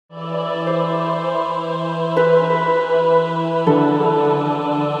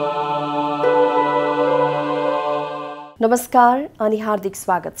नमस्कार अनि हार्दिक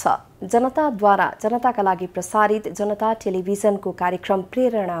स्वागत छ। जनताद्वारा जनताका लागि प्रसारित जनता टेलिभिजनको कार्यक्रम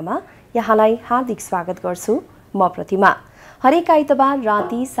प्रेरणामा यहाँलाई हार्दिक स्वागत गर्छु। म प्रतिमा। हरेक आइतबार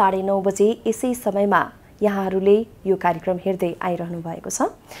राति 9:30 बजे यसै समयमा यहाँहरूले यो कार्यक्रम हेर्दै आइरहनु भएको छ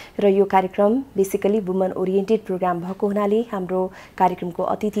र यो कार्यक्रम बेसिकली वुमन ओरिएन्टेड प्रोग्राम भएको हुनाले हाम्रो कार्यक्रमको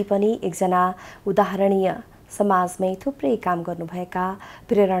अतिथि पनि एकजना उदाहरणीय समाजमै थुप्रै काम गर्नुभएका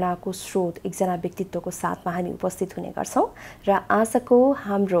प्रेरणाको स्रोत एकजना व्यक्तित्वको साथमा हामी उपस्थित हुने गर्छौं र आजको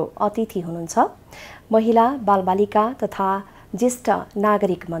हाम्रो अतिथि हुनुहुन्छ महिला बालबालिका तथा ज्येष्ठ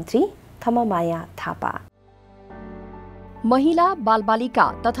नागरिक मन्त्री थममाया थापा। महिला बालबालिका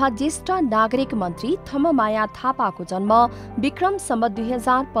तथा ज्येष्ठ नागरिक मन्त्री थममाया थापाको जन्म विक्रम सम्वत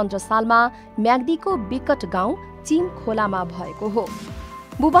 2015 सालमा म्याग्दीको विकट गाउँ चिमखोलामा भएको हो।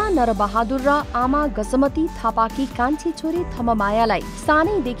 बुबा नरबहादुर र आमा गजमती थापाकी कान्छी छोरी थममायालाई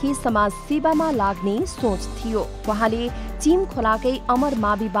सानैदेखि समाज सेवामा लाग्ने सोच थियो। उहाँले चिमखोलाकै अमर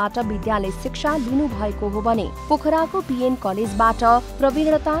माविबाट विद्यालय शिक्षा लिनुभएको हो भने पोखराको पीएन कलेजबाट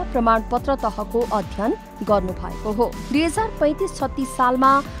प्रवीणता प्रमाणपत्र तहको अध्ययन गर्नुभएको हो। 2035-36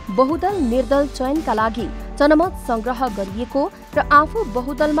 सालमा बहुदल निर्दल चयनका लागि जनमत संग्रह गरिएको र आफू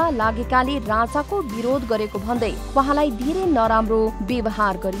बहुदलमा लागेकाले राजाको विरोध गरेको भन्दै उहाँलाई धेरै नराम्रो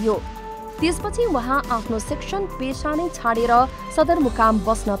व्यवहार गरियो। त्यसपछि उहाँ आफ्नो शिक्षण पेशा नै छाडेर सदरमुकाम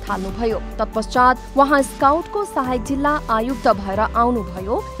बस्न थाल्नुभयो। तत्पश्चात उहाँ स्काउटको सहायक जिल्ला आयुक्त भएर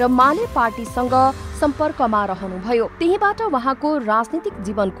आउनुभयो र माले पार्टीसँग सम्पर्कमा रहनुभयो। त्यहीबाट उहाँको राजनीतिक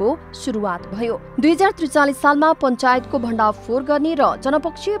जीवनको सुरुवात भयो। 2043 सालमा पञ्चायतको भण्डाफोर गर्ने र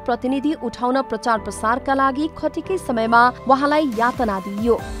जनपक्षीय प्रतिनिधि उठाउन प्रचार प्रसारका लागि खटेकै समयमा उहाँलाई यातना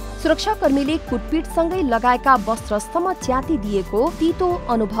दिइयो। सुरक्षाकर्मीले कुटपिटसँगै लगाएका वस्त्रसम्म च्याति दिएको तीतो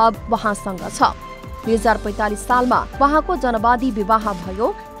अनुभव उहाँसँग छ। 2045 सालमा उहाँको जनवादी विवाह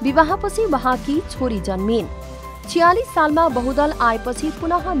भयो। विवाहपछि उहाँकी छोरी जन्मिन्। 46 सालमा बहुदल आएपछि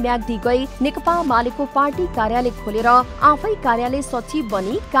पुनः म्याग्दी गई नेकपा मालेको पार्टी कार्यालय खोलेर आफै कार्यालय सचिव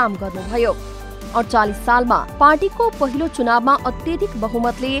बनी काम गर्नुभयो। 48 सालमा पार्टीको पहिलो चुनावमा अत्यधिक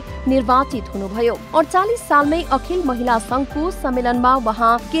बहुमतले निर्वाचित हुनुभयो। 48 सालमै अखिल महिला संघको सम्मेलनमा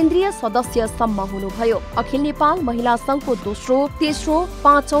उहाँ केन्द्रीय सदस्य सम्म हुनुभयो। अखिल नेपाल महिला संघको दोस्रो, तेस्रो,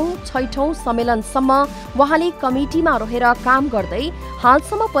 पाँचौं, छैठौं सम्मेलनसम्म उहाँले कमिटीमा रहेर काम गर्दै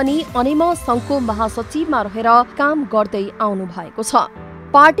हालसम्म पनि अनेम संघको महासचिवमा रहेर काम गर्दै आउनु भएको छ।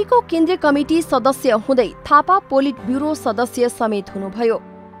 पार्टीको केन्द्रीय कमिटी सदस्य हुँदै थापा पोलिट ब्युरो सदस्य समेत हुनुभयो।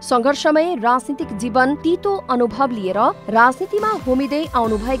 संघर्षमय राजनीतिक जीवन तीतो अनुभव लिएर राजनीतिमा होमिँदै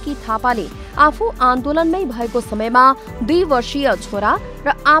आउनुभएकी थापाले आफू आन्दोलनमै भएको समयमा 2 वर्षीय छोरा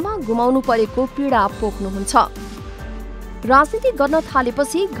र आमा गुमाउनु परेको पीडा पोख्नुहुन्छ। राजनीति गर्न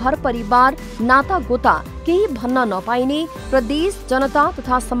थालेपछि घर परिवार नाता गोता केही भन्न नपाइने र देश जनता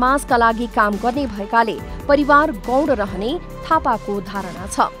तथा समाजका लागि काम गर्ने भएकाले परिवार गौण रहने थापाको धारणा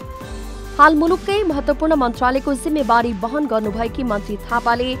छ। हाल मुलुककै महत्वपूर्ण मन्त्रालयको जिम्मेवारी वहन गर्नुभएकी मन्त्री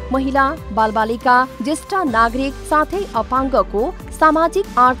थापाले महिला बालबालिका ज्येष्ठ नागरिक साथै अपाङ्गको सामाजिक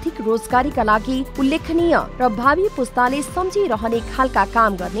आर्थिक रोजगारीका लागि उल्लेखनीय र भावी पुस्ताले सम्झिरहने खालका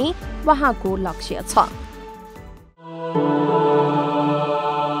काम गर्ने उहाँको लक्ष्य छ।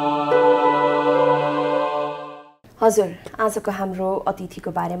 हजुर, आजको हाम्रो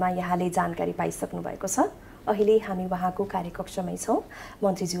अतिथिको बारेमा यहाँले जानकारी पाइसक्नु भएको छ। अहिले हामी उहाँको कार्यकक्षमै छौं।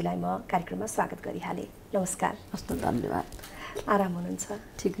 मन्त्रीज्यूलाई म कार्यक्रममा स्वागत गरिहालेँ। नमस्कार। हस्त धन्यवाद। आराम हुनुहुन्छ?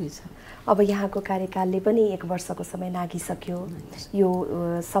 ठिकै छ। अब यहाँको कार्यकालले पनि 1 वर्षको समय नागिसक्यो। यो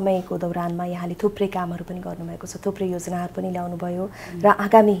समयको दौरानमा यहाँले थुप्रै कामहरू पनि गर्नुभएको छ, थुप्रै योजनाहरू पनि ल्याउनु भयो र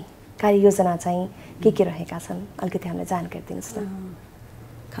आगामी कार्ययोजना चाहिँ के रहेका छन्? अलिकति हामीलाई जानकारी दिनुहोस् न।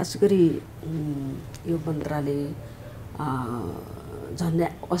 खास गरी यो मन्त्रालय झन्डै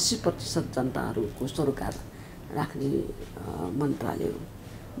 80% जनताहरूको सरोकार राख्ने मन्त्रालय हो।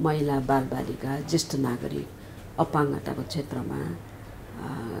 महिला बालबालिका ज्येष्ठ नागरिक अपाङ्गताको क्षेत्रमा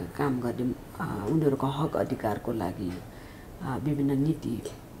काम गर्ने उनीहरूको हक अधिकारको लागि विभिन्न नीति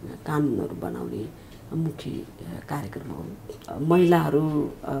कानुनहरू बनाउने मुख्य कार्यक्रम हो।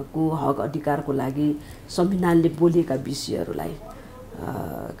 महिलाहरूको हक अधिकारको लागि संविधानले बोलेका विषयहरूलाई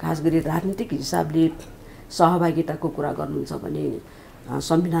खास गरी राजनीतिक हिसाबले सहभागिताको कुरा गर्नुहुन्छ भने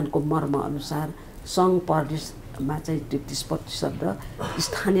संविधानको मर्म अनुसार सङ्घ प्रदेशमा चाहिँ 33% र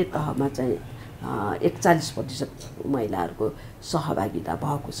स्थानीय तहमा चाहिँ 41% महिलाहरूको सहभागिता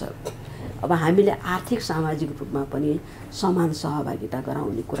भएको छ। अब हामीले आर्थिक सामाजिक रूपमा पनि समान सहभागिता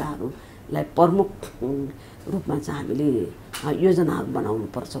गराउने कुराहरूलाई प्रमुख रूपमा चाहिँ हामीले योजनाहरू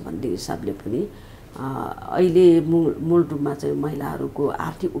बनाउनुपर्छ भन्ने हिसाबले पनि अहिले मूल रूपमा चाहिँ महिलाहरूको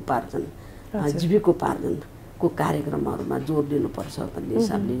आर्थिक उपार्जन जीविकोपार्जनको कार्यक्रमहरूमा जोड दिनुपर्छ भन्ने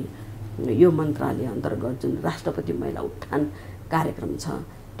हिसाबले यो मन्त्रालय अन्तर्गत जुन राष्ट्रपति महिला उत्थान कार्यक्रम छ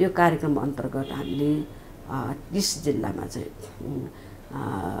त्यो कार्यक्रम अन्तर्गत हामीले 30 जिल्लामा चाहिँ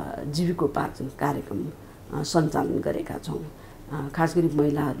जीविकोपार्जन कार्यक्रम सञ्चालन गरेका छौँ। खास गरी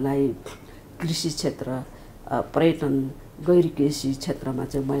महिलाहरूलाई कृषि क्षेत्र, पर्यटन, गैर कृषि क्षेत्रमा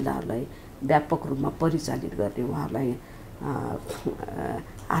चाहिँ महिलाहरूलाई व्यापक रूपमा परिचालित गर्ने, उहाँहरूलाई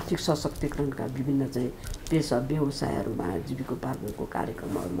आर्थिक सशक्तिकरणका विभिन्न चाहिँ पेसा व्यवसायहरूमा जीविकोपार्जनको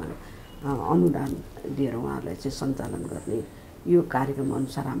कार्यक्रमहरूमा अनुदान दिएर उहाँहरूलाई चाहिँ सञ्चालन गर्ने यो कार्यक्रम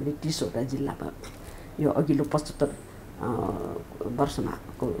अनुसार हामीले 30 वटा जिल्लामा यो अघिल्लो 75 वर्षमा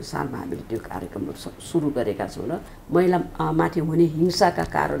सालमा हामीले त्यो कार्यक्रम सुरु गरेका छौँ र महिला माथि हुने हिंसाका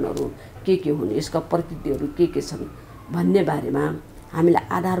कारणहरू के हुन्, यसका प्रकृतिहरू के छन् भन्ने बारेमा हामीले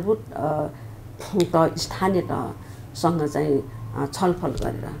आधारभूत स्थानीय तहसँग चाहिँ छलफल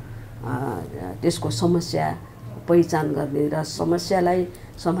गरेर त्यसको समस्या पहिचान गर्ने र समस्यालाई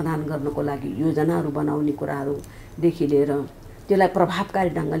समाधान गर्नको लागि योजनाहरू बनाउने कुराहरूदेखि लिएर त्यसलाई प्रभावकारी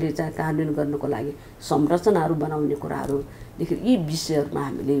ढङ्गले चाहिँ कार्यान्वयन गर्नको लागि संरचनाहरू बनाउने कुराहरूदेखि यी विषयहरूमा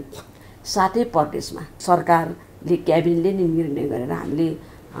हामीले सातै प्रदेशमा सरकारले क्याबिनेटले नै निर्णय गरेर हामीले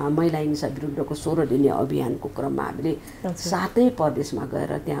महिला हिंसा विरुद्धको 16 दिने अभियानको क्रममा हामीले सातै प्रदेशमा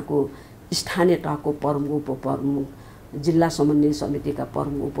गएर त्यहाँको स्थानीय तहको प्रमुख, उपप्रमुख, जिल्ला समन्वय समितिका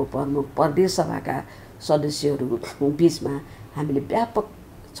प्रमुख, उपप्रमुख, प्रदेश सभाका सदस्यहरू बीचमा हामीले व्यापक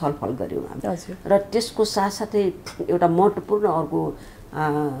छलफल गऱ्यौँ र त्यसको साथसाथै एउटा महत्त्वपूर्ण अर्को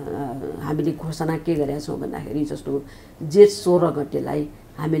हामीले घोषणा के गरेका छौँ भन्दाखेरि जस्तो जेठ 16 गतेलाई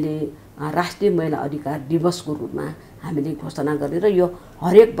हामीले राष्ट्रिय महिला अधिकार दिवसको रूपमा हामीले घोषणा गरेर यो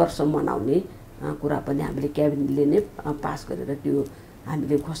हरेक वर्ष मनाउने कुरा पनि हामीले क्याबिनेटले नै पास गरेर त्यो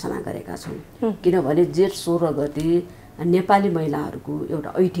हामीले घोषणा गरेका छौँ। किनभने जेठ 16 गते नेपाली महिलाहरूको एउटा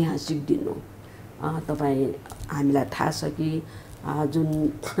ऐतिहासिक दिन हो। तपाईँ हामीलाई थाहा छ कि जुन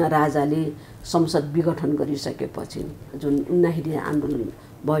राजाले संसद विघटन गरिसकेपछि जुन 19 दिने आन्दोलन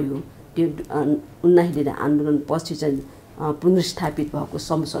भयो, त्यो 19 दिने आन्दोलनपछि चाहिँ पुनर्स्थापित भएको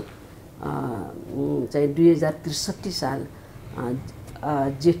संसद चाहिँ 2063 साल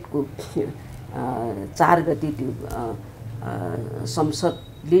जेठको 4 गते त्यो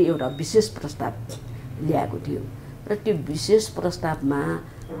संसदले एउटा विशेष प्रस्ताव ल्याएको थियो र त्यो विशेष प्रस्तावमा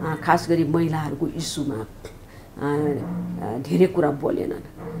खास गरी महिलाहरूको इस्युमा धेरै कुरा बोलेनन्।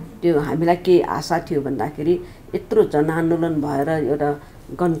 त्यो हामीलाई के आशा थियो भन्दाखेरि यत्रो जनआन्दोलन भएर एउटा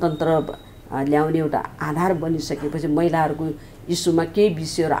गणतन्त्र ल्याउने एउटा आधार बनिसकेपछि महिलाहरूको इस्युमा केही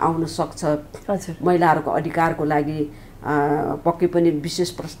विषयहरू आउन सक्छ, महिलाहरूको अधिकारको लागि पक्कै पनि विशेष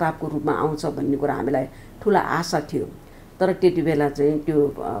प्रस्तावको रूपमा आउँछ भन्ने कुरा हामीलाई ठुला आशा थियो। तर त्यति बेला चाहिँ त्यो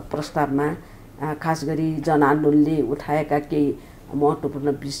प्रस्तावमा खास गरी जनआन्दोलनले उठाएका केही महत्त्वपूर्ण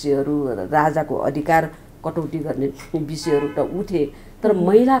विषयहरू, राजाको अधिकार कटौती गर्ने विषयहरू त उठे, तर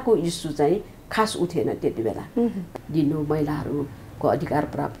महिलाको इस्यु चाहिँ खास उठेन त्यति बेला। दिनु महिलाहरूको अधिकार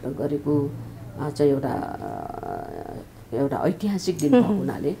प्राप्त गरेको चाहिँ एउटा ऐतिहासिक दिन भएको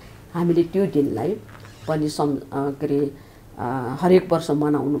हुनाले हामीले त्यो दिनलाई पनि के अरे हरेक वर्ष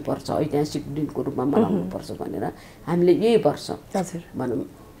मनाउनुपर्छ, ऐतिहासिक दिनको रूपमा मनाउनुपर्छ भनेर हामीले यही वर्ष भनौँ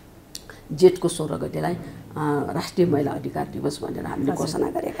जेठको 16 गतेलाई राष्ट्रिय महिला अधिकार दिवस भनेर हामीले घोषणा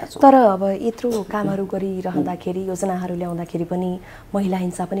गरेका छौँ। तर अब यत्रो कामहरू गरिरहँदाखेरि, योजनाहरू ल्याउँदाखेरि पनि महिला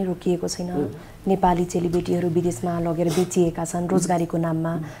हिंसा पनि रोकिएको छैन। नेपाली चेलीबेटीहरू विदेशमा लगेर बेचिएका छन् रोजगारीको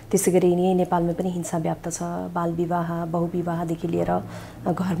नाममा। त्यसै गरी यहीँ नेपालमै पनि हिंसा व्याप्त छ। बालविवाह, बहुविवाहदेखि लिएर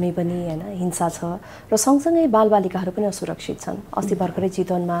घरमै पनि हैन हिंसा छ र सँगसँगै बालबालिकाहरू पनि असुरक्षित छन्। अस्ति भर्खरै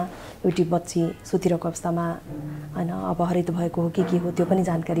चितवनमा एउटी बच्ची सुतिरहेको अवस्थामा हैन अपहरित भएको हो कि के हो त्यो पनि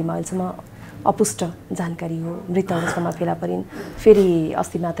जानकारीमा अहिलेसम्म अपुष्ट जानकारी हो। मृत अवस्थामा फेला परिन्। फेरि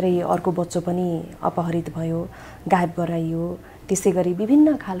अस्ति मात्रै अर्को बच्चो पनि अपहरित भयो, गायब गराइयो। त्यसै गरी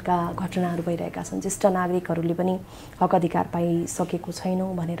विभिन्न खालका घटनाहरू भइरहेका छन्। ज्येष्ठ नागरिकहरूले पनि हक अधिकार पाइसकेको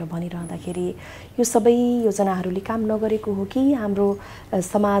छैनौँ भनेर भनिरहँदाखेरि यो सबै योजनाहरूले काम नगरेको हो कि हाम्रो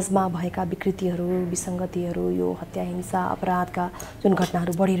समाजमा भएका विकृतिहरू, विसङ्गतिहरू, यो हत्या, हिंसा, अपराधका जुन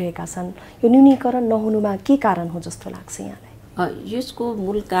घटनाहरू बढिरहेका छन् यो न्यूनीकरण नहुनुमा के कारण हो जस्तो लाग्छ यहाँलाई? यसको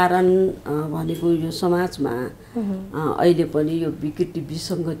मूल कारण भनेको यो समाजमा अहिले पनि यो विकृति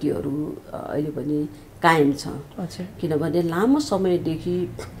विसङ्गतिहरू अहिले पनि कायम छ। किनभने लामो समयदेखि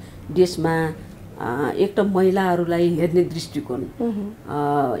देशमा एक त महिलाहरूलाई हेर्ने दृष्टिकोण,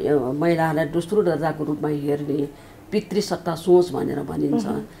 महिलाहरूलाई दोस्रो दर्जाको रूपमा हेर्ने पितृसत्ता सोच भनेर भनिन्छ,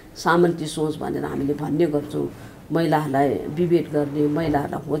 सामन्ती सोच भनेर हामीले भन्ने गर्छौँ। महिलाहरूलाई विभेद गर्ने,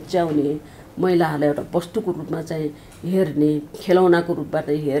 महिलाहरूलाई होच्याउने, महिलाहरूलाई एउटा वस्तुको रूपमा चाहिँ हेर्ने, खेलौनाको रूपबाट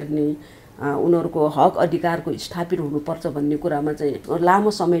हेर्ने, उनीहरूको हक अधिकारको स्थापित हुनुपर्छ भन्ने कुरामा चाहिँ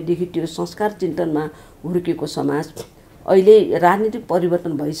लामो समयदेखि त्यो संस्कार चिन्तनमा हुर्केको समाज अहिले राजनीतिक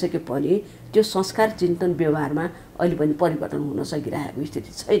परिवर्तन भइसके पनि त्यो संस्कार चिन्तन व्यवहारमा अहिले पनि परिवर्तन हुन सकिरहेको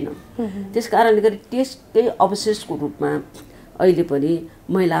स्थिति छैन। त्यस कारणले गर्दा त्यही अवशेषको रूपमा अहिले पनि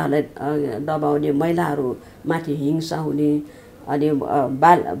महिलाहरूलाई दबाउने, महिलाहरूमाथि हिंसा हुने, अनि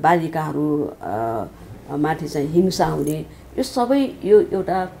बालिकाहरू माथि चाहिँ हिंसा हुने, यो सबै यो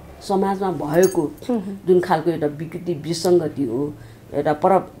एउटा समाजमा भएको जुन खालको एउटा विकृति विसङ्गति हो,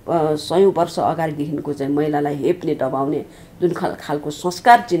 एउटा सयौँ वर्ष अगाडिदेखिको चाहिँ महिलालाई हेप्ने दबाउने जुन खालको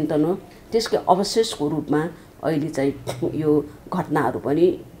संस्कार चिन्तन हो, त्यसको अवशेषको रूपमा अहिले चाहिँ यो घटनाहरू पनि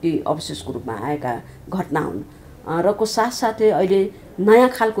ती अवशेषको रूपमा आएका घटना हुन्। र को साथसाथै अहिले नयाँ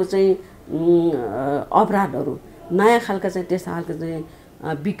खालको चाहिँ अपराधहरू, नयाँ खालका चाहिँ त्यस्ता खालको चाहिँ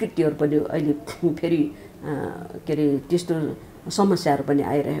विकृतिहरू पनि अहिले फेरि के अरे त्यस्तो समस्याहरू पनि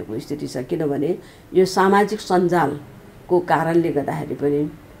आइरहेको स्थिति छ। किनभने यो सामाजिक सञ्जालको कारणले गर्दाखेरि पनि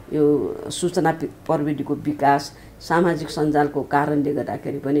यो सूचना प्रविधिको विकास, सामाजिक सञ्जालको कारणले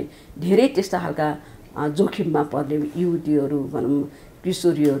गर्दाखेरि पनि धेरै त्यस्ता खालका जोखिममा पर्ने युवतीहरू भनौँ,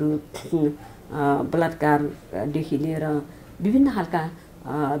 किशोरीहरू बलात्कारदेखि लिएर विभिन्न खालका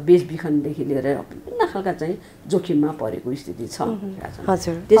बेचबिखनदेखि लिएर विभिन्न खालका चाहिँ जोखिममा परेको स्थिति छ।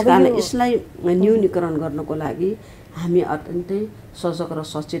 त्यस कारण यसलाई न्यूनीकरण गर्नको लागि हामी अत्यन्तै सजग र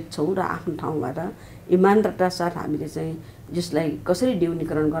सचेत छौँ र आफ्नो ठाउँबाट इमानदारता साथ हामीले चाहिँ यसलाई कसरी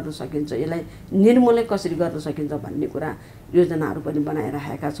न्यूनीकरण गर्न सकिन्छ, यसलाई निर्मूलन कसरी गर्न सकिन्छ भन्ने कुरा योजनाहरू पनि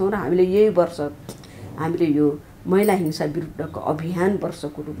बनाइरहेका छौँ। र हामीले यही वर्ष हामीले यो महिला हिंसा विरुद्धको अभियान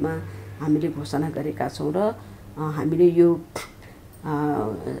वर्षको रूपमा हामीले घोषणा गरेका छौँ र हामीले यो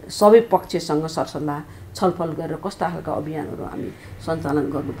सबै पक्षसँग सरसल्लाह छलफल गरेर कस्ता खालका अभियानहरू हामी सञ्चालन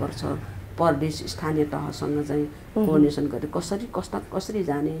गर्नुपर्छ, प्रदेश स्थानीय तहसँग चाहिँ कोअर्डिनेसन गरेर कसरी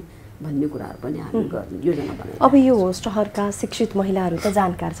जाने भन्ने कुराहरू पनि हामी योजना बनायौँ। अब यो सहरका शिक्षित महिलाहरू त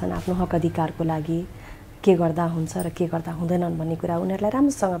जानकार छन् आफ्नो हक अधिकारको लागि के गर्दा हुन्छ र के गर्दा हुँदैनन् भन्ने कुरा उनीहरूलाई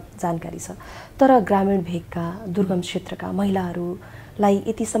राम्रोसँग जानकारी छ। तर ग्रामीण भेगका दुर्गम क्षेत्रका महिलाहरूलाई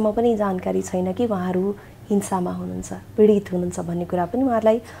यतिसम्म पनि जानकारी छैन कि उहाँहरू हिंसामा हुनुहुन्छ, पीडित हुनुहुन्छ भन्ने कुरा पनि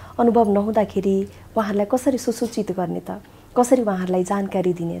उहाँहरूलाई अनुभव नहुँदाखेरि उहाँहरूलाई कसरी सुसूचित गर्ने त, कसरी उहाँहरूलाई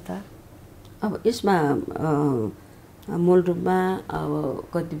जानकारी दिने त? अब यसमा मूल रूपमा अब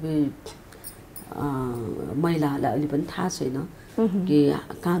कतिपय महिलाहरूलाई अहिले पनि थाहा छैन कि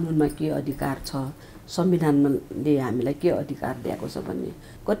कानुनमा के अधिकार छ, संविधानले हामीलाई के अधिकार दिएको छ भन्ने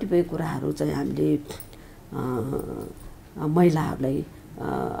कतिपय कुराहरू चाहिँ हामीले महिलाहरूलाई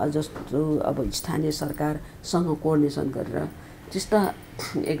जस्तो अब स्थानीय सरकारसँग कोअर्डिनेसन गरेर त्यस्ता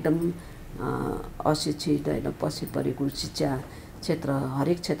एकदम अशिक्षित होइन पछि परेको शिक्षा क्षेत्र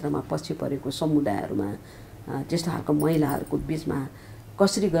हरेक क्षेत्रमा पछि परेको समुदायहरूमा त्यस्तो खालको महिलाहरूको बिचमा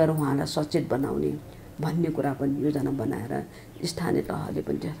कसरी गएर उहाँलाई सचेत बनाउने भन्ने कुरा पनि योजना बनाएर स्थानीय तहले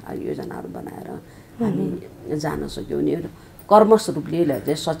पनि योजनाहरू बनाएर हामी जान सक्यौँ नि कर्मश रूपले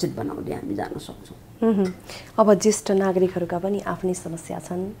चाहिँ सचेत बनाउँदै हामी जान सक्छौँ। अब ज्येष्ठ नागरिकहरूका पनि आफ्नै समस्या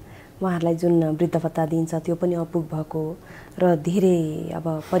छन्, उहाँहरूलाई जुन वृद्ध भत्ता दिन्छ त्यो पनि अपुग भएको र धेरै अब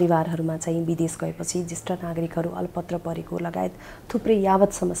परिवारहरूमा चाहिँ विदेश गएपछि ज्येष्ठ नागरिकहरू अल्पत्र परेको लगायत थुप्रै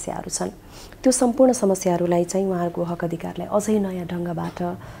यावत समस्याहरू छन्। त्यो सम्पूर्ण समस्याहरूलाई चाहिँ उहाँहरूको हक अधिकारलाई अझै नयाँ ढङ्गबाट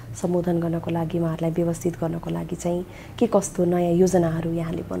सम्बोधन गर्नको लागि, उहाँहरूलाई व्यवस्थित गर्नको लागि चाहिँ के कस्तो नयाँ योजनाहरू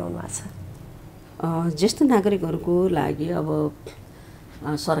यहाँले बनाउनु भएको छ? ज्येष्ठ नागरिकहरूको लागि अब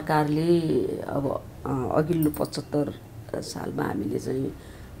सरकारले अब अघिल्लो 75 सालमा हामीले चाहिँ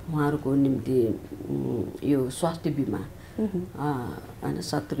उहाँहरूको निम्ति यो स्वास्थ्य बिमा होइन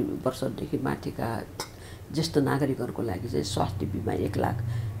 70 वर्षदेखि माथिका ज्येष्ठ नागरिकहरूको लागि चाहिँ स्वास्थ्य बिमा 1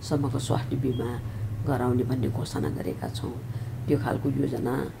 लाखसम्मको स्वास्थ्य बिमा गराउने भन्ने घोषणा गरेका छौँ। त्यो खालको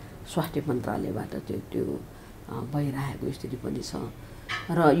योजना स्वास्थ्य मन्त्रालयबाट त्यो भइरहेको स्थिति पनि छ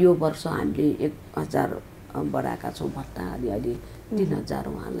र यो वर्ष हामीले 1000 बढाएका छौँ भत्ता, अनि अहिले 3000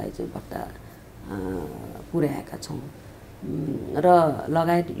 उहाँलाई चाहिँ भत्ता पुर्याएका छौँ र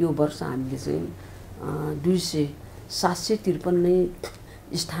लगायत यो वर्ष हामीले चाहिँ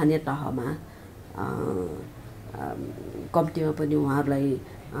 753 स्थानीय तहमा कम्तीमा पनि उहाँहरूलाई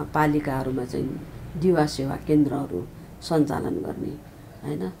पालिकाहरूमा चाहिँ दिवा सेवा केन्द्रहरू सञ्चालन गर्ने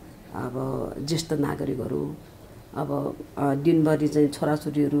होइन। अब ज्येष्ठ नागरिकहरू अब दिनभरि चाहिँ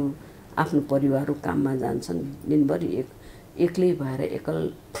छोराछोरीहरू आफ्नो परिवारको काममा जान्छन्, दिनभरि एक्लै भएर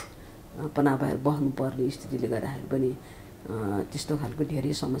एकलपना भएर बस्नुपर्ने स्थितिले गर्दाखेरि पनि त्यस्तो खालको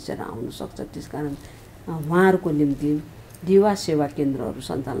धेरै समस्याहरू आउन सक्छ। त्यसकारण उहाँहरूको निम्ति दिवा सेवा केन्द्रहरू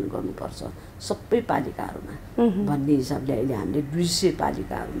सञ्चालन गर्नुपर्छ सबै पालिकाहरूमा भन्ने हिसाबले अहिले हामीले 200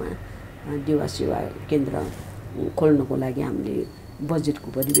 पालिकाहरूमा दिवा सेवा केन्द्र खोल्नको लागि हामीले बजेटको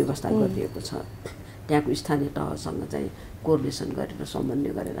पनि व्यवस्था गरिएको छ। त्यहाँको स्थानीय तहसँग चाहिँ कोअर्डिनेसन गरेर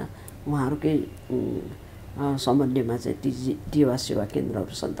समन्वय गरेर उहाँहरूकै समन्वयमा चाहिँ टिवा सेवा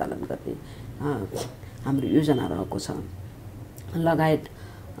केन्द्रहरू सञ्चालन गर्ने हाम्रो योजना रहेको छ। लगायत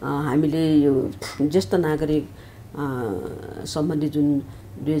हामीले यो ज्येष्ठ नागरिक सम्बन्धी जुन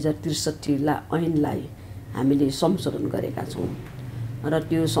 2063 ऐनलाई हामीले संशोधन गरेका छौँ र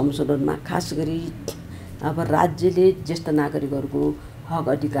त्यो संशोधनमा खास गरी अब राज्यले ज्येष्ठ नागरिकहरूको हक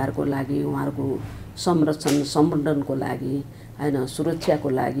अधिकारको लागि, उहाँहरूको संरक्षण सम्वर्धनको लागि, हैन, सुरक्षाको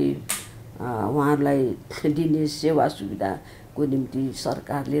लागि उहाँहरूलाई दिने सेवा सुविधाको निम्ति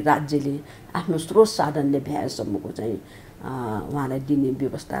सरकारले, राज्यले आफ्नो स्रोत साधनले भ्याएसम्मको चाहिँ उहाँलाई दिने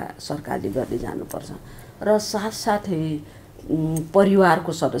व्यवस्था सरकारले गर्दै जानुपर्छ। र साथसाथै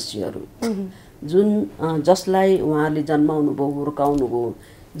परिवारको सदस्यहरू जुन जसलाई उहाँहरूले जन्माउनु भयो, हुर्काउनु भयो,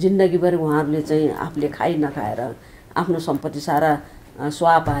 जिन्दगीभरि उहाँहरूले चाहिँ आफूले खाइ नखाएर आफ्नो सम्पत्ति सारा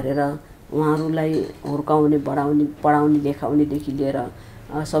सुहा पारेर उहाँहरूलाई हुर्काउने, पढाउने लेखाउनेदेखि लिएर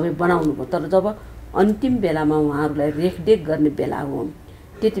सबै बनाउनु भयो। तर जब अन्तिम बेलामा उहाँहरूलाई रेखदेख गर्ने बेला हो,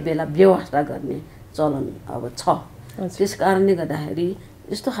 त्यति बेला व्यवस्था गर्ने चलन अब छ। त्यस कारणले गर्दाखेरि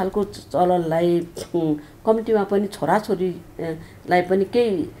यस्तो खालको चलनलाई कम्तीमा पनि छोराछोरीलाई पनि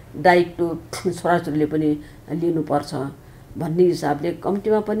केही दायित्व छोराछोरीले पनि लिनुपर्छ भन्ने हिसाबले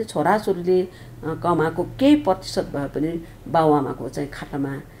कम्तीमा पनि छोराछोरीले कमाएको केही प्रतिशत भए पनि बाबुआमाको चाहिँ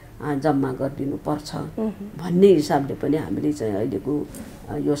खातामा जम्मा गरिदिनुपर्छ भन्ने हिसाबले पनि हामीले चाहिँ अहिलेको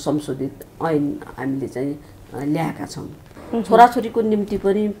यो संशोधित ऐन हामीले चाहिँ ल्याएका छौँ। छोराछोरीको निम्ति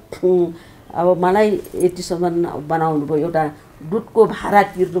पनि अब मलाई यतिसम्म बनाउनु भयो, एउटा दुधको भाडा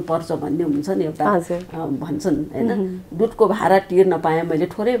तिर्नुपर्छ भन्ने हुन्छ नि, एउटा भन्छन् हैन, दुधको भाडा तिर्न पाएँ मैले,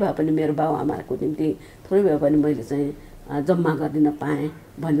 थोरै भए पनि मेरो बाबुआमाको निम्ति थोरै भए पनि मैले चाहिँ जम्मा गरिदिन पाएँ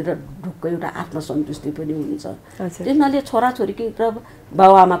भनेर ढुक्क एउटा आत्मसन्तुष्टि पनि हुन्छ। त्यसैले छोराछोरीकै र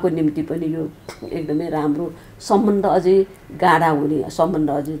बाबुआमाको निम्ति पनि यो एकदमै राम्रो सम्बन्ध अझै गाढा हुने, सम्बन्ध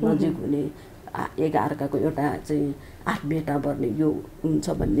अझै नजिक हुने, एकअर्काको एउटा चाहिँ आत्मीयता बढ्ने यो हुन्छ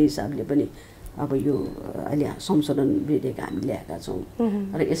भन्ने हिसाबले पनि अब यो अहिले संशोधन विधेयक हामी ल्याएका छौँ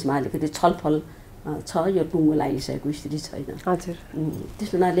र यसमा अलिकति छलफल छ, यो टुङ्गो लागिसकेको स्थिति छैन।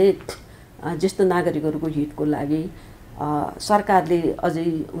 त्यस हुनाले ज्येष्ठ नागरिकहरूको हितको लागि सरकारले अझै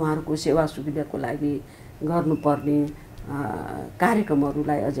उहाँहरूको सेवा सुविधाको लागि गर्नुपर्ने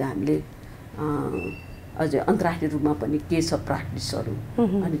कार्यक्रमहरूलाई अझै हामीले अझै अन्तर्राष्ट्रिय रूपमा पनि के छ प्र्याक्टिसहरू,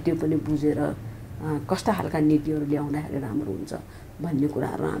 अनि त्यो पनि बुझेर कस्ता खालका नीतिहरू ल्याउँदाखेरि राम्रो हुन्छ भन्ने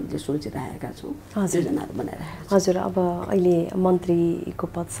कुराहरू हामीले सोचिरहेका छौँ, योजनाहरू बनाइरहेका छौँ। हजुर, अब अहिले मन्त्रीको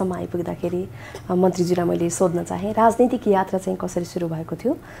पदसम्म आइपुग्दाखेरि मन्त्रीजीलाई मैले सोध्न चाहेँ, राजनीतिक यात्रा चाहिँ कसरी सुरु भएको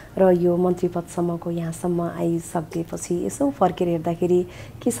थियो र यो मन्त्री पदसम्मको यहाँसम्म आइसकेपछि यसो फर्केर हेर्दाखेरि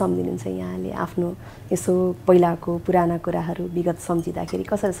के सम्झिनुहुन्छ? यहाँले आफ्नो यसो पहिलाको पुराना कुराहरू विगत सम्झिँदाखेरि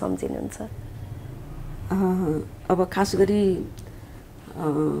कसरी सम्झिनुहुन्छ? अब खास गरी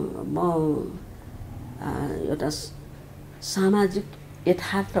म एउटा सामाजिक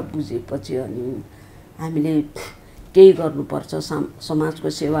यथार्थ बुझेपछि अनि हामीले केही गर्नुपर्छ, समाजको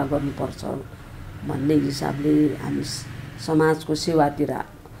सेवा गर्नुपर्छ भन्ने हिसाबले हामी समाजको सेवातिर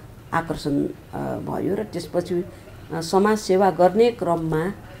आकर्षण भयो र त्यसपछि समाज सेवा गर्ने क्रममा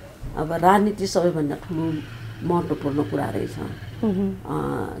अब राजनीति सबैभन्दा ठुलो महत्त्वपूर्ण कुरा रहेछ।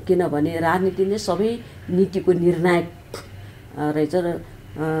 किनभने राजनीति नै सबै नीतिको निर्णायक रहेछ र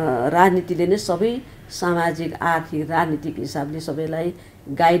राजनीतिले नै सबै सामाजिक, आर्थिक, राजनीतिक हिसाबले सबैलाई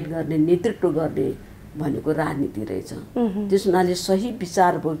गाइड गर्ने, नेतृत्व गर्ने भनेको राजनीति रहेछ। त्यस हुनाले सही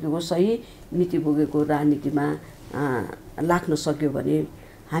विचार बोकेको, सही नीति बोकेको राजनीतिमा लाग्न सक्यो भने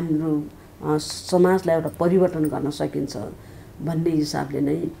हाम्रो समाजलाई एउटा परिवर्तन गर्न सकिन्छ भन्ने हिसाबले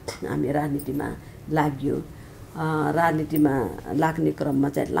नै हामी राजनीतिमा लाग्यो। राजनीतिमा लाग्ने क्रममा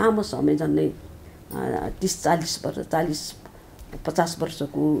चाहिँ लामो समय, झन्डै 30-40 वर्ष, 40-50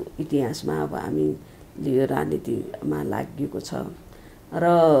 वर्षको इतिहासमा अब हामीले यो राजनीतिमा लागेको छ र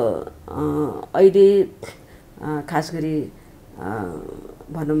अहिले खास गरी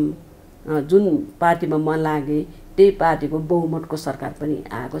भनौँ जुन पार्टीमा म लागेँ त्यही पार्टीको बहुमतको सरकार पनि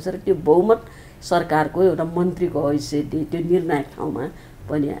आएको छ र त्यो बहुमत सरकारको एउटा मन्त्रीको हैसियतले त्यो निर्णायक ठाउँमा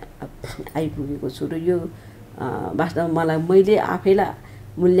पनि आइपुगेको छु र यो वास्तवमा मैले आफैलाई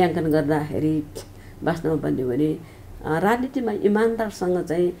मूल्याङ्कन गर्दाखेरि वास्तवमा भन्यो भने राजनीतिमा इमान्दारसँग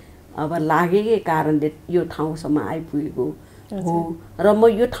चाहिँ अब लागेकै कारणले यो ठाउँसम्म आइपुगेको हो र म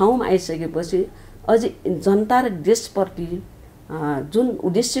यो ठाउँमा आइसकेपछि अझै जनता र देशप्रति जुन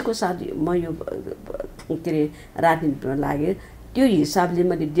उद्देश्यको साथ म यो के अरे राजनीतिमा लागेँ त्यो हिसाबले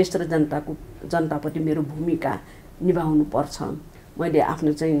मैले देश र जनताप्रति मेरो भूमिका निभाउनु पर्छ, मैले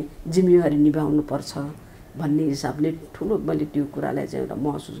आफ्नो चाहिँ जिम्मेवारी निभाउनु पर्छ भन्ने हिसाबले ठुलो मैले त्यो कुरालाई चाहिँ एउटा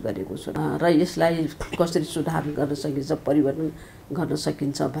महसुस गरेको छु र यसलाई कसरी सुधार गर्न सकिन्छ परिवर्तन गर्न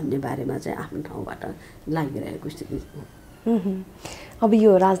सकिन्छ भन्ने बारेमा चाहिँ आफ्नो ठाउँबाट लागिरहेको स्थिति हो। अब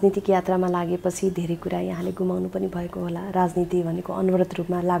यो राजनीतिक यात्रामा लागेपछि धेरै कुरा यहाँले गुमाउनु पनि भएको होला। राजनीति भनेको अनवरत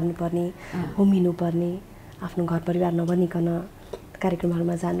रूपमा लाग्नुपर्ने, होमिनुपर्ने, आफ्नो घर परिवार नबनिकन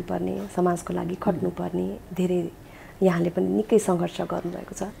कार्यक्रमहरूमा जानुपर्ने, समाजको लागि खट्नुपर्ने, धेरै यहाँले पनि निकै सङ्घर्ष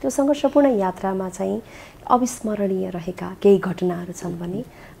गर्नुभएको छ। त्यो सङ्घर्षपूर्ण यात्रामा चाहिँ अविस्मरणीय रहेका केही घटनाहरू छन् भने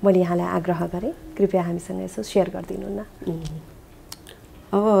मैले यहाँलाई आग्रह गरेँ, कृपया हामीसँग यसो सेयर गरिदिनुहुन्न।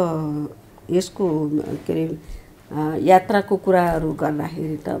 अब यसको के अरे यात्राको कुराहरू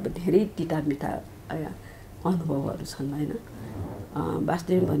गर्दाखेरि त अब धेरै तितामिठा अनुभवहरू छन् होइन।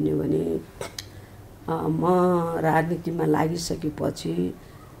 वास्तविक भन्यो भने म राजनीतिमा लागिसकेपछि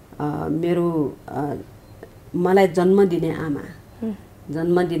मेरो मलाई जन्म दिने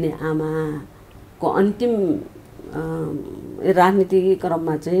आमाको अन्तिम राजनीतिक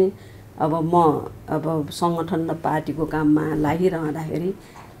क्रममा चाहिँ अब म सङ्गठन र पार्टीको काममा लागिरहँदाखेरि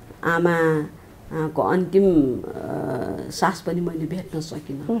आमाको अन्तिम सास पनि मैले भेट्न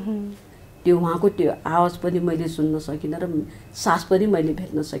सकिनँ। त्यो उहाँको त्यो आवाज पनि मैले सुन्न सकिनँ र सास पनि मैले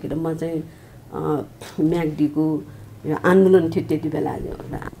भेट्न सकिनँ। म चाहिँ म्याग्दीको यो आन्दोलन थियो त्यति बेला।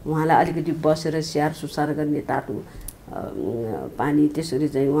 उहाँलाई अलिकति बसेर स्याहार सुसार गर्ने तातो पानी त्यसरी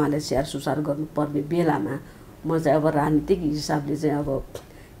चाहिँ उहाँलाई स्याहार सुसार गर्नुपर्ने बेलामा म चाहिँ अब राजनीतिक हिसाबले चाहिँ अब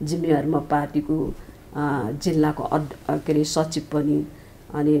जिम्मेवारमा पार्टीको जिल्लाको के अरे सचिव पनि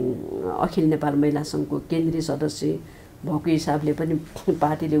अनि अखिल नेपाल महिला सङ्घको केन्द्रीय सदस्य भएको हिसाबले पनि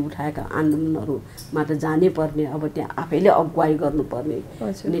पार्टीले उठाएका आन्दोलनहरूमा त जानै पर्ने, अब त्यहाँ आफैले अगुवाई गर्नुपर्ने,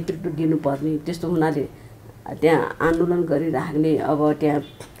 नेतृत्व दिनुपर्ने, त्यस्तो हुनाले त्यहाँ आन्दोलन गरिराख्ने अब त्यहाँ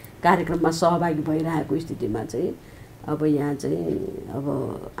कार्यक्रममा सहभागी भइरहेको स्थितिमा चाहिँ अब यहाँ चाहिँ अब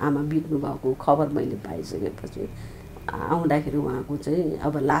आमा बित्नु भएको खबर मैले पाइसकेपछि आउँदाखेरि उहाँको चाहिँ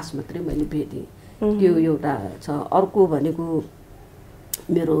अब लास मात्रै मैले भेटेँ। त्यो एउटा छ। अर्को भनेको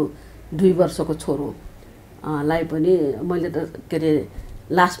मेरो 2 वर्षको छोरो लाई पनि मैले त के अरे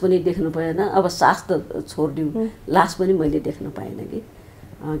लास पनि देख्नु पाएन। अब सास त छोडिदिउँ, लास पनि मैले देख्न पाएन कि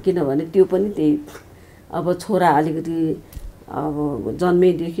किनभने त्यो पनि त्यही अब छोरा अलिकति अब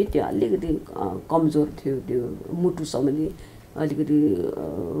जन्मेदेखि त्यो अलिकति कमजोर थियो, त्यो मुटु सम्बन्धी अलिकति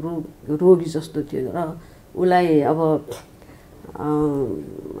रोगी जस्तो थियो र उसलाई अब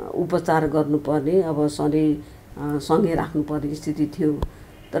उपचार गर्नुपर्ने, अब सँगै राख्नुपर्ने स्थिति थियो।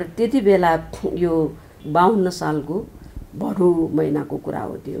 तर त्यति बेला यो 52 सालको भदौ महिनाको कुरा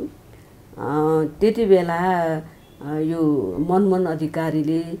हो त्यो। त्यति बेला यो मनमोहन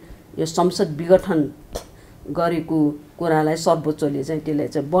अधिकारीले यो संसद विघटन गरेको कुरालाई सर्वोच्चले चाहिँ त्यसलाई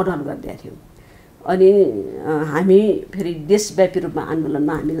चाहिँ वर्णन गरिदिएको थियो। अनि हामी फेरि देशव्यापी रूपमा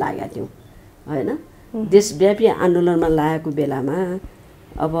आन्दोलनमा हामी लागेका थियौँ होइन। देशव्यापी आन्दोलनमा लागेको बेलामा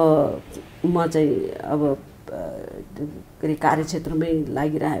अब म चाहिँ अब के अरे कार्यक्षेत्रमै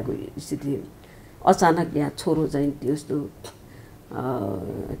लागिरहेको स्थिति। अचानक यहाँ छोरो चाहिँ त्यस्तो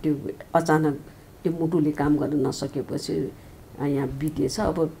त्यो अचानक त्यो मुटुले काम गर्न नसकेपछि यहाँ बितेछ।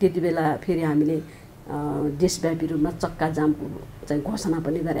 अब त्यति बेला फेरि हामीले देशव्यापी रूपमा चक्का जामको चाहिँ घोषणा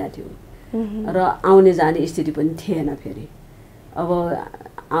पनि गरेका थियौँ र आउने जाने स्थिति पनि थिएन। फेरि अब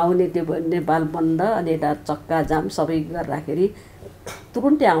आउने त्यो नेपाल बन्द अनि यता चक्का जाम सबै गर्दाखेरि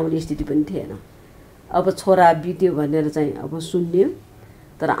तुरुन्तै आउने स्थिति पनि थिएन। अब छोरा बित्यो भनेर चाहिँ अब सुन्यो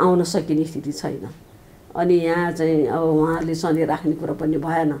तर आउन सकिने स्थिति छैन। अनि यहाँ चाहिँ अब उहाँहरूले सधैँ राख्ने कुरा पनि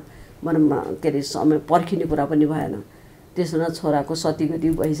भएन, भनौँ के अरे समय पर्खिने कुरा पनि भएन। त्यसमा छोराको सतीगति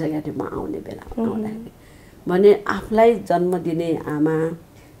भइसकेको थियो म आउने बेला आउँदाखेरि। भने आफूलाई जन्म दिने आमा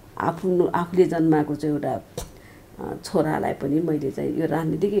आफूले जन्माएको चाहिँ एउटा छोरालाई पनि मैले चाहिँ यो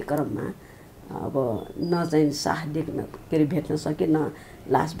राजनीतिक क्रममा अब न चाहिँ साह देख्न के अरे भेट्न सकेँ, न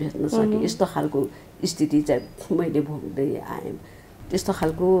लास भेट्न सकेँ। यस्तो खालको स्थिति चाहिँ मैले भोग्दै आएँ। त्यस्तो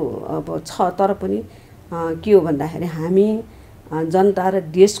खालको अब छ। तर पनि के हो भन्दाखेरि हामी जनता र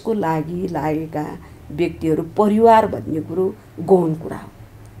देशको लागि लागेका व्यक्तिहरू परिवार भन्ने कुरो गौण कुरा हो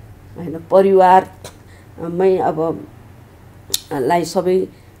होइन। परिवारमै अब लाई सबै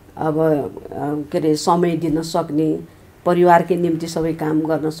अब के अरे समय दिन सक्ने, परिवारकै निम्ति सबै काम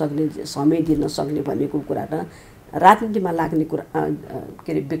गर्न सक्ने, समय दिन सक्ने भनेको कुरा त राजनीतिमा लाग्ने कुरा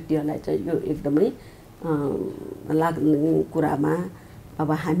के अरे व्यक्तिहरूलाई चाहिँ यो एकदमै लाग्ने कुरामा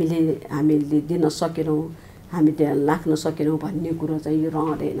अब हामीले दिन सकेनौँ, हामी त्यहाँ लाग्न सकेनौँ भन्ने कुरो चाहिँ यो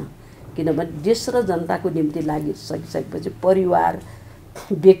रहँदैन। किनभने देश र जनताको निम्ति लागिसकेपछि परिवार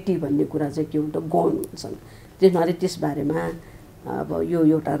व्यक्ति भन्ने कुरा चाहिँ के हुन्छ गौण हुन्छन्। त्यसमाले त्यसबारेमा अब यो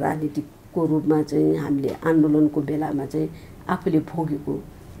एउटा राजनीतिकको रूपमा चाहिँ हामीले आन्दोलनको बेलामा चाहिँ आफूले भोगेको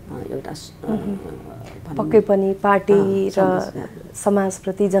एउटा पक्कै पनि पार्टी र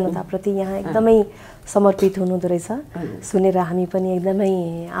समाजप्रति जनताप्रति यहाँ एकदमै समर्पित हुनुहुँदो रहेछ। सुनेर हामी पनि एकदमै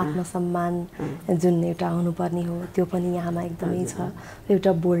आत्मसम्मान जुन एउटा हुनुपर्ने हो त्यो पनि यहाँमा एकदमै छ।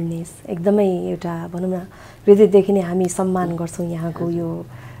 एउटा बोल्डनेस एकदमै एउटा भनौँ न हृदयदेखि नै हामी सम्मान गर्छौँ यहाँको यो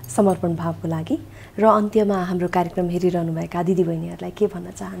समर्पण भावको लागि। र अन्त्यमा हाम्रो कार्यक्रम हेरिरहनुभएका दिदीबहिनीहरूलाई के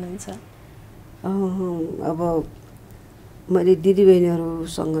भन्न चाहनुहुन्छ? अब मैले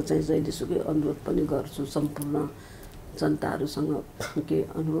दिदीबहिनीहरूसँग चाहिँ जहिलेसुकै अनुरोध पनि गर्छु, सम्पूर्ण जनताहरूसँग के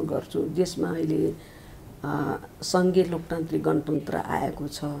अनुरोध गर्छु, देशमा अहिले सङ्घीय लोकतान्त्रिक गणतन्त्र आएको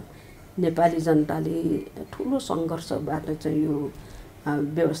छ। नेपाली जनताले ठुलो सङ्घर्षबाट चाहिँ यो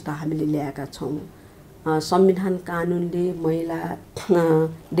व्यवस्था हामीले ल्याएका छौँ। संविधान कानुनले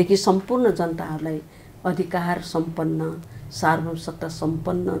महिलादेखि सम्पूर्ण जनताहरूलाई अधिकार सम्पन्न सार्वभौम सत्ता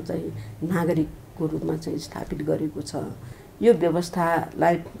सम्पन्न चाहिँ नागरिकको रूपमा चाहिँ स्थापित गरेको छ। यो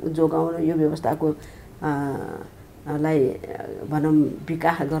व्यवस्थालाई जोगाउन, यो व्यवस्थाको लाई भनौँ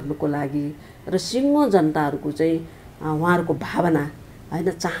विकास गर्नको लागि र सिङ्गो जनताहरूको चाहिँ उहाँहरूको भावना होइन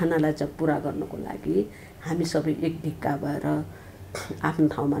चाहनालाई चाहिँ पुरा गर्नको लागि हामी सबै एक ढिक्का भएर आफ्नो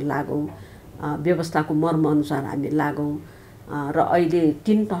ठाउँमा लागौँ, व्यवस्थाको मर्मअनुसार हामी लागौँ। र अहिले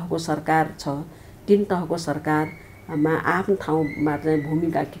 3 तहको सरकार छ। 3 तहको सरकारमा आफ्नो ठाउँमा चाहिँ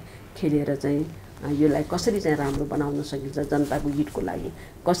भूमिका खेलेर चाहिँ यसलाई कसरी चाहिँ राम्रो बनाउन सकिन्छ, जनताको हितको लागि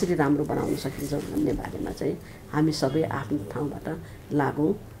कसरी राम्रो बनाउन सकिन्छ भन्ने बारेमा चाहिँ हामी सबै आफ्नो ठाउँबाट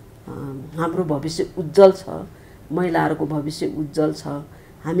लागौँ। हाम्रो भविष्य उज्जवल छ, महिलाहरूको भविष्य उज्जवल छ,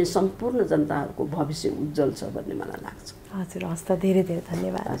 हामी सम्पूर्ण जनताहरूको भविष्य उज्जवल छ भन्ने मलाई लाग्छ। हजुर, हस् त, धेरै धेरै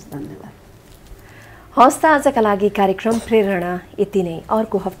धन्यवाद। हस्, धन्यवाद। हस् त, आजका लागि कार्यक्रम प्रेरणा यति नै।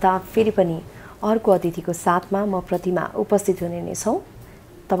 अर्को हप्ता फेरि पनि अर्को अतिथिको साथमा म प्रतिमा उपस्थित हुने नै छौँ।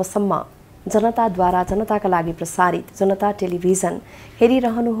 तबसम्म जनताद्वारा जनताका लागि प्रसारित जनता टेलिभिजन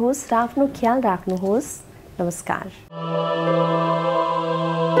हेरिरहनुहोस् र आफ्नो ख्याल राख्नुहोस्। नमस्कार।